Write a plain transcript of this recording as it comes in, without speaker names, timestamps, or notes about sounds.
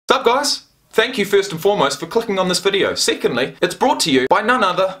Sup guys? Thank you first and foremost for clicking on this video. Secondly, it's brought to you by none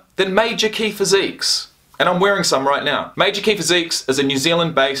other than Major Key Physiques. And I'm wearing some right now. Major Key Physiques is a New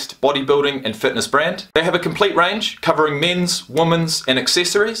Zealand-based bodybuilding and fitness brand. They have a complete range covering men's, women's and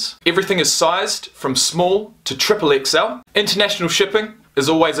accessories. Everything is sized from small to XXL. International shipping is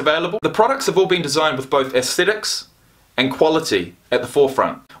always available. The products have all been designed with both aesthetics and quality at the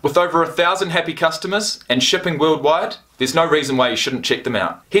forefront. With over 1,000 happy customers and shipping worldwide, there's no reason why you shouldn't check them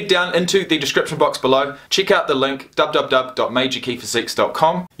out. Head down into the description box below, check out the link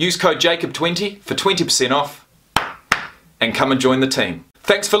www.majorkeyphysiques.com, use code JACOB20 for 20% off, and come and join the team.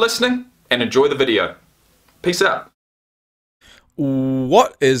 Thanks for listening and enjoy the video. Peace out.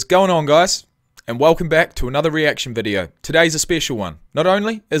 What is going on, guys? And welcome back to another reaction video. Today's a special one. Not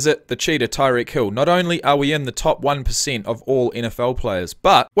only is it the cheetah TYREEK HILL, not only are we in the top 1% of all NFL players,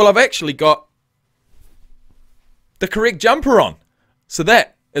 but, well, I've actually got the correct jumper on. So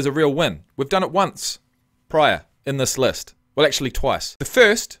that is a real win. We've done it once prior in this list. Well, actually twice. The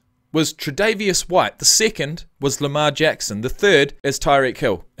first was Tre'Davious White. The second was Lamar Jackson. The third is TYREEK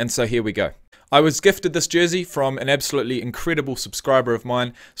HILL. And so here we go. I was gifted this jersey from an absolutely incredible subscriber of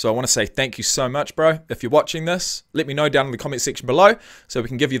mine, so I want to say thank you so much, bro. If you're watching this, let me know down in the comment section below so we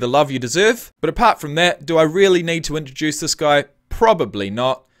can give you the love you deserve. But apart from that, do I really need to introduce this guy? Probably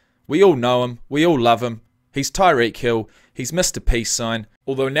not. We all know him. We all love him. He's TYREEK HILL. He's Mr. Peace Sign.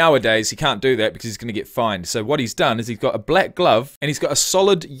 Although nowadays he can't do that because he's going to get fined. So what he's done is he's got a black glove and he's got a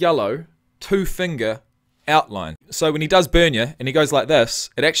solid yellow 2-finger outline. So when he does burn you and he goes like this,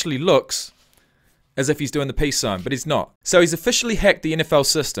 it actually looks as if he's doing the peace sign, but he's not. So he's officially hacked the NFL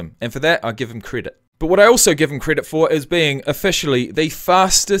system, and for that I give him credit. But what I also give him credit for is being officially the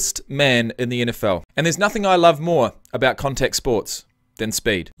fastest man in the NFL. And there's nothing I love more about contact sports than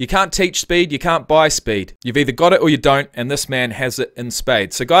speed. You can't teach speed, you can't buy speed. You've either got it or you don't, and this man has it in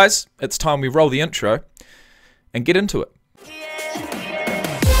spades. So guys, it's time we roll the intro and get into it.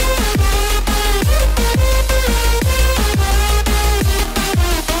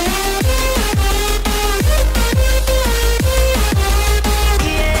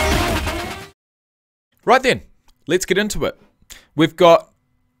 Right then, let's get into it. We've got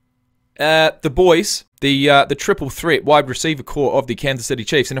the boys, the triple threat wide receiver core of the Kansas City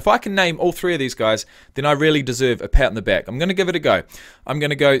Chiefs. And if I can name all three of these guys, then I really deserve a pat on the back. I'm going to give it a go. I'm going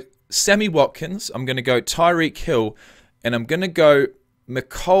to go Sammy Watkins, I'm going to go TYREEK HILL, and I'm going to go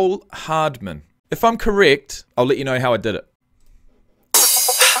Mecole Hardman. If I'm correct, I'll let you know how I did it.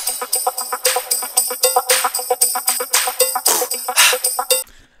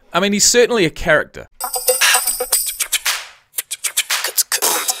 I mean, he's certainly a character.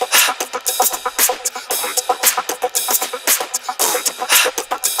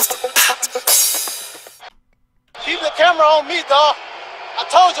 Keep the camera on me, dawg. I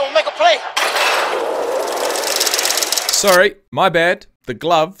told you I'll make a play. Sorry, my bad. The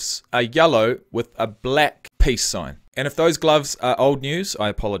gloves are yellow with a black peace sign. And if those gloves are old news, I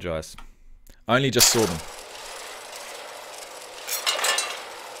apologize. I only just saw them.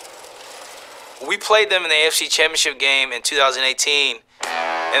 We played them in the AFC Championship game in 2018,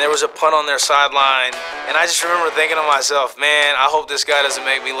 and there was a punt on their sideline, and I just remember thinking to myself, man, I hope this guy doesn't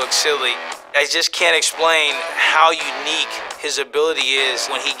make me look silly. I just can't explain how unique his ability is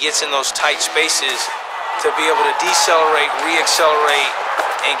when he gets in those tight spaces to be able to decelerate, re-accelerate,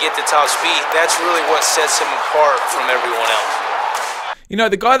 and get the top speed. That's really what sets him apart from everyone else. You know,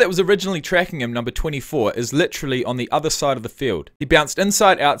 the guy that was originally tracking him, number 24, is literally on the other side of the field. He bounced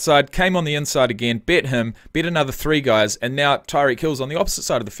inside, outside, came on the inside again, bet him, bet another 3 guys, and now TYREEK HILL's on the opposite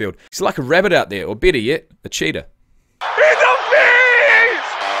side of the field. He's like a rabbit out there, or better yet, a cheetah. He's a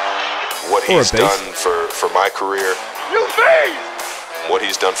beast! What he's done for my career, You beast! what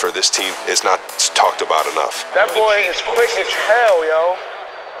he's done for this team is not talked about enough. That boy is quick as hell, yo.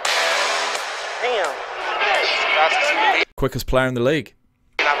 Damn. Quickest player in the league.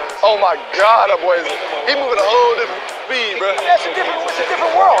 Oh my God, that boy he moving a whole different speed, bro. That's it's a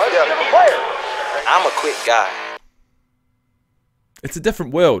different world. That's a different player. I'm a quick guy. It's a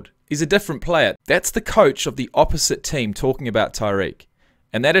different world. He's a different player. That's the coach of the opposite team talking about TYREEK.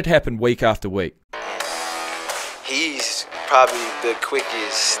 And that had happened week after week. He's probably the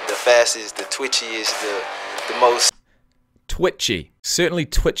quickest, the fastest, the twitchiest, the most Twitchy. Certainly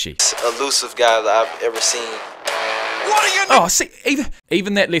twitchy. elusive guy that I've ever seen. What are you? Oh, see,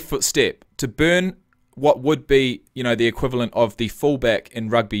 even that left foot step to burn what would be, you know, the equivalent of the fullback in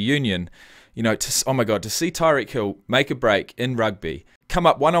rugby union. You know, oh my God, to see TYREEK HILL make a break in rugby, come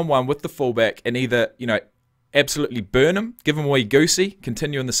up one-on-one with the fullback and either, you know, absolutely burn him, give him a wee goosey,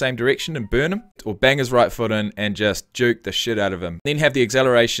 continue in the same direction and burn him, or bang his right foot in and just juke the shit out of him. Then have the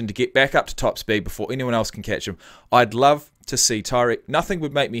acceleration to get back up to top speed before anyone else can catch him. I'd love to see TYREEK. Nothing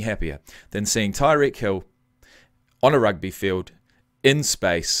would make me happier than seeing TYREEK Hill on a rugby field in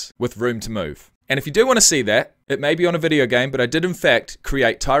space with room to move. And if you do want to see that, it may be on a video game, but I did in fact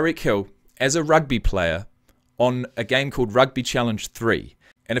create TYREEK Hill as a rugby player on a game called Rugby Challenge 3.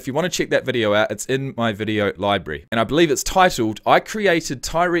 And if you want to check that video out, it's in my video library. And I believe it's titled, I created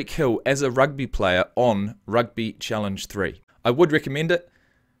TYREEK Hill as a rugby player on Rugby Challenge 3. I would recommend it.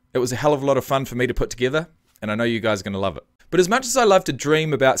 It was a hell of a lot of fun for me to put together, and I know you guys are going to love it. But as much as I love to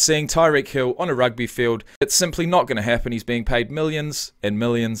dream about seeing TYREEK Hill on a rugby field, it's simply not going to happen. He's being paid millions and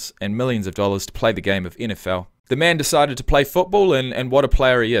millions and millions of dollars to play the game of NFL. The man decided to play football, and what a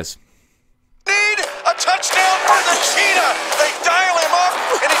player he is. Need a touchdown for the Cheetah. They dial him up,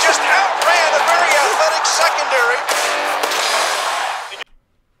 and he just outran a very athletic secondary.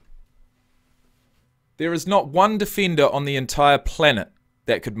 There is not one defender on the entire planet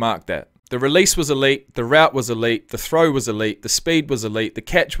that could mark that. The release was elite, the route was elite, the throw was elite, the speed was elite, the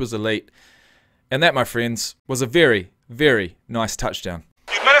catch was elite. And that, my friends, was a very, very nice touchdown.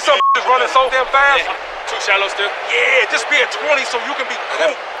 Man, that son is running so damn fast. Yeah. Too shallow still? Yeah, just be at 20 so you can be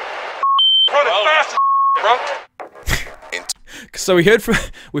cool. Running fast as bro. So we heard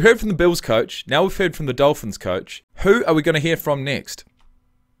from the Bills coach, now we've heard from the Dolphins coach. Who are we going to hear from next?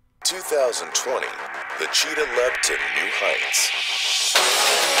 2020, the Cheetah leapt to new heights.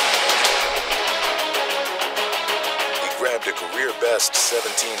 Grabbed a career-best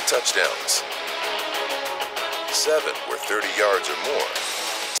 17 touchdowns. 7 were 30 yards or more.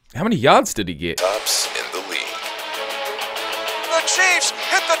 How many yards did he get? Tops in the league. The Chiefs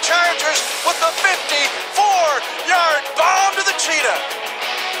hit the Chargers with the 54-yard bomb to the Cheetah.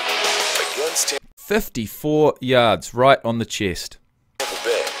 Against him, 54 yards right on the chest. Tampa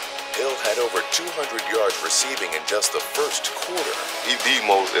Bay, Hill had over 200 yards receiving in just the first quarter. He's the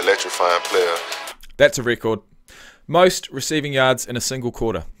most electrifying player. That's a record. Most receiving yards in a single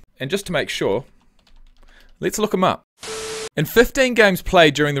quarter. And just to make sure, let's look him up. In 15 games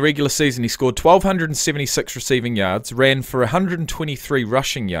played during the regular season, he scored 1,276 receiving yards, ran for 123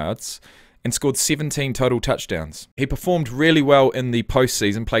 rushing yards, and scored 17 total touchdowns. He performed really well in the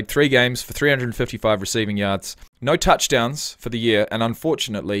postseason, played 3 games for 355 receiving yards, no touchdowns for the year, and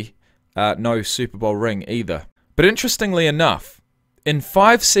unfortunately, no Super Bowl ring either. But interestingly enough, in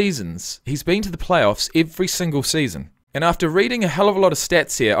 5 seasons, he's been to the playoffs every single season. And after reading a hell of a lot of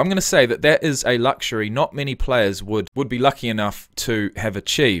stats here, I'm going to say that that is a luxury not many players would be lucky enough to have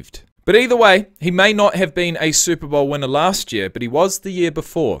achieved. But either way, he may not have been a Super Bowl winner last year, but he was the year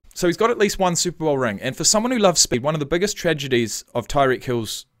before. So he's got at least 1 Super Bowl ring. And for someone who loves speed, one of the biggest tragedies of TYREEK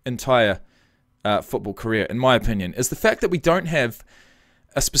Hill's entire football career, in my opinion, is the fact that we don't have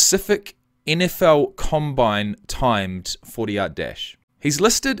a specific NFL Combine timed 40-yard dash. He's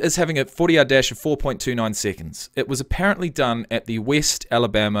listed as having a 40-yard dash of 4.29 seconds. It was apparently done at the West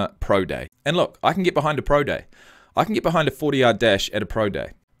Alabama Pro Day. And look, I can get behind a Pro Day. I can get behind a 40-yard dash at a Pro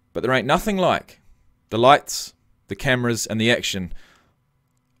Day. But there ain't nothing like the lights, the cameras, and the action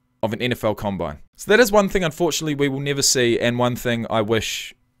of an NFL Combine. So that is one thing, unfortunately, we will never see, and one thing I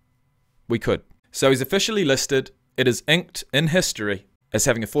wish we could. So he's officially listed. It is inked in history as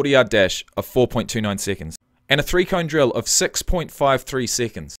having a 40-yard dash of 4.29 seconds and a 3-cone drill of 6.53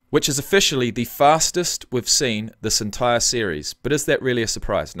 seconds, which is officially the fastest we've seen this entire series. But is that really a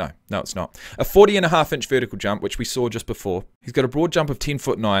surprise? No, it's not. A 40.5-inch vertical jump, which we saw just before. He's got a broad jump of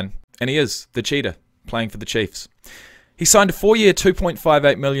 10'9", and he is the Cheetah playing for the Chiefs. He signed a 4-year,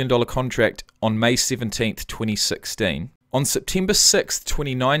 $2.58 million contract on May 17th, 2016. On September 6th,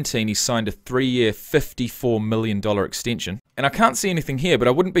 2019, he signed a 3-year, $54 million extension. And I can't see anything here, but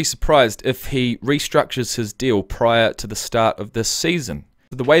I wouldn't be surprised if he restructures his deal prior to the start of this season.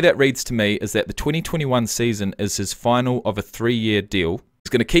 The way that reads to me is that the 2021 season is his final of a 3-year deal. He's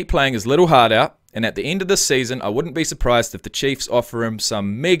going to keep playing his little heart out, and at the end of this season, I wouldn't be surprised if the Chiefs offer him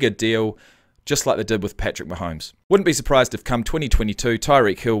some mega deal, just like they did with Patrick Mahomes. Wouldn't be surprised if come 2022,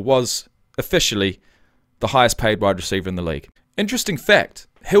 TYREEK Hill was officially the highest paid wide receiver in the league. Interesting fact,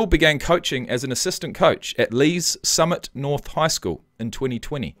 Hill began coaching as an assistant coach at Lee's Summit North High School in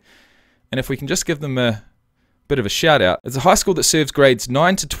 2020. And if we can just give them a bit of a shout out, it's a high school that serves grades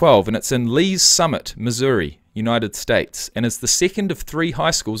 9 to 12, and it's in Lee's Summit, Missouri, United States, and is the second of 3 high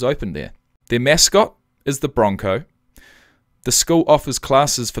schools opened there. Their mascot is the Bronco. The school offers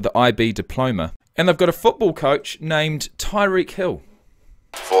classes for the IB diploma, and they've got a football coach named TYREEK Hill.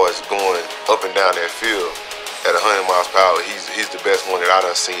 As far as going up and down that field at 100 miles per hour, he's the best one that I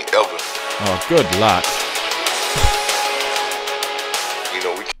done seen ever. Oh, good luck. You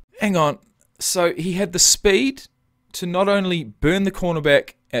know, we. Hang on. So he had the speed to not only burn the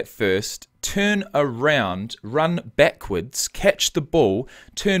cornerback at first, turn around, run backwards, catch the ball,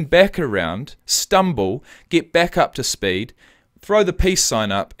 turn back around, stumble, get back up to speed, throw the peace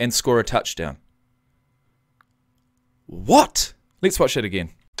sign up, and score a touchdown. What? Let's watch it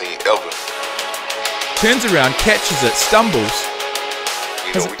again. Turns around, catches it, stumbles.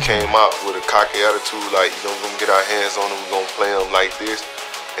 You know, we came out with a cocky attitude, like, you know, we're going to get our hands on them, we're going to play them like this,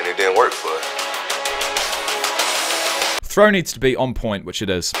 and it didn't work for us. Throw needs to be on point, which it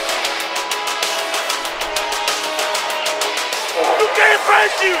is. You can't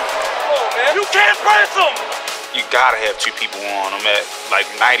press you! Come on, man. You can't press them! You gotta have two people on him at like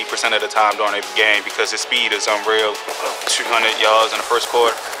 90% of the time during the game because his speed is unreal. 200 yards in the first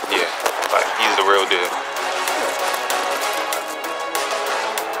quarter. Yeah, like he's the real deal.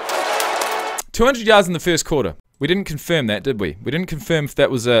 200 yards in the first quarter. We didn't confirm that, did we? We didn't confirm if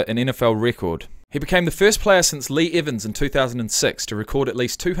that was an NFL record. He became the first player since Lee Evans in 2006 to record at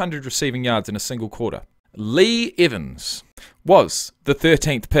least 200 receiving yards in a single quarter. Lee Evans was the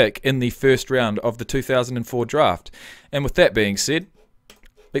 13th pick in the first round of the 2004 draft. And with that being said,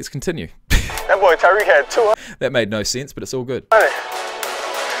 let's continue. That boy TYREEK had 200. That made no sense, but it's all good. No,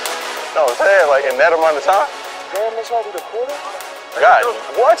 I'm saying, like, in that amount of time? Damn, that's over the quarter? God,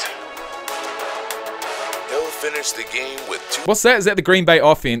 what? Hill finished the game with What's that? Is that the Green Bay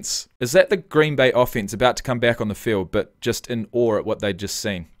offense? Is that the Green Bay offense about to come back on the field, but just in awe at what they'd just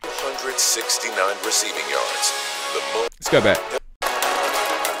seen? 269 receiving yards. Let's go back.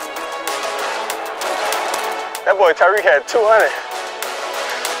 That boy TYREEK had 200.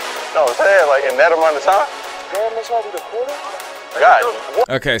 No, I'm saying, like, in that amount of time? Damn, that's over the quarter? God, what?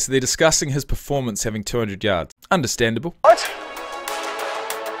 Okay, so they're discussing his performance having 200 yards. Understandable. What?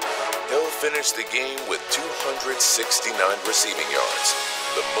 Hill finished the game with 269 receiving yards,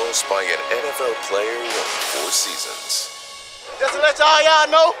 the most by an NFL player in 4 seasons. Just to let y'all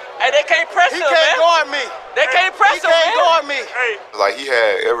know, Hey, they can't press he him, can't man. guard me. They can't press He him, can't man. guard me. Hey, Like, he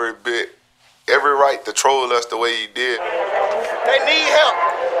had every right to troll us the way he did. They need help.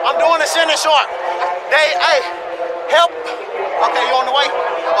 I'm doing the center short. Hey, help. Okay, you on the way?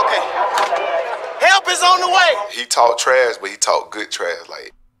 Okay. Help is on the way. He talked trash, but he talked good trash.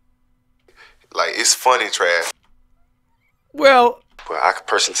 Like it's funny trash. Well, I could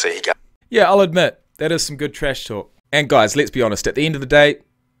personally say he got. yeah, I'll admit, that is some good trash talk. And guys, let's be honest, at the end of the day,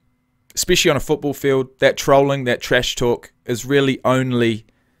 especially on a football field, that trolling, that trash talk is really only,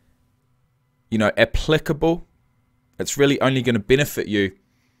 you know, applicable. It's really only going to benefit you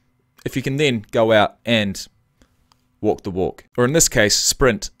if you can then go out and walk the walk. Or in this case,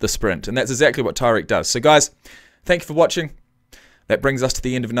 sprint the sprint. And that's exactly what TYREEK does. So guys, thank you for watching. That brings us to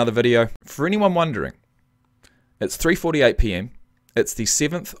the end of another video. For anyone wondering, it's 3:48 PM. It's the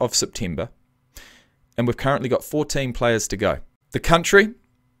 7th of September. And we've currently got 14 players to go. The country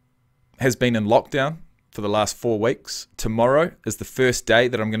has been in lockdown for the last 4 weeks. Tomorrow is the first day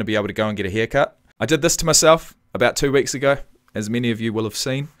that I'm going to be able to go and get a haircut. I did this to myself about 2 weeks ago, as many of you will have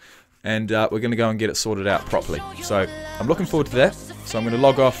seen. And we're going to go and get it sorted out properly. So I'm looking forward to that. So I'm going to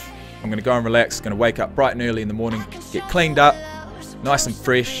log off. I'm going to go and relax. Going to wake up bright and early in the morning, get cleaned up, nice and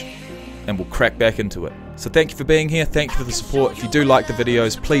fresh, and we'll crack back into it. So thank you for being here. Thank you for the support. If you do like the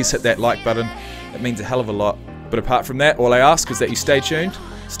videos, please hit that like button. It means a hell of a lot. But apart from that, all I ask is that you stay tuned,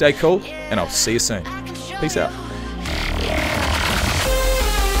 stay cool, and I'll see you soon. Peace out.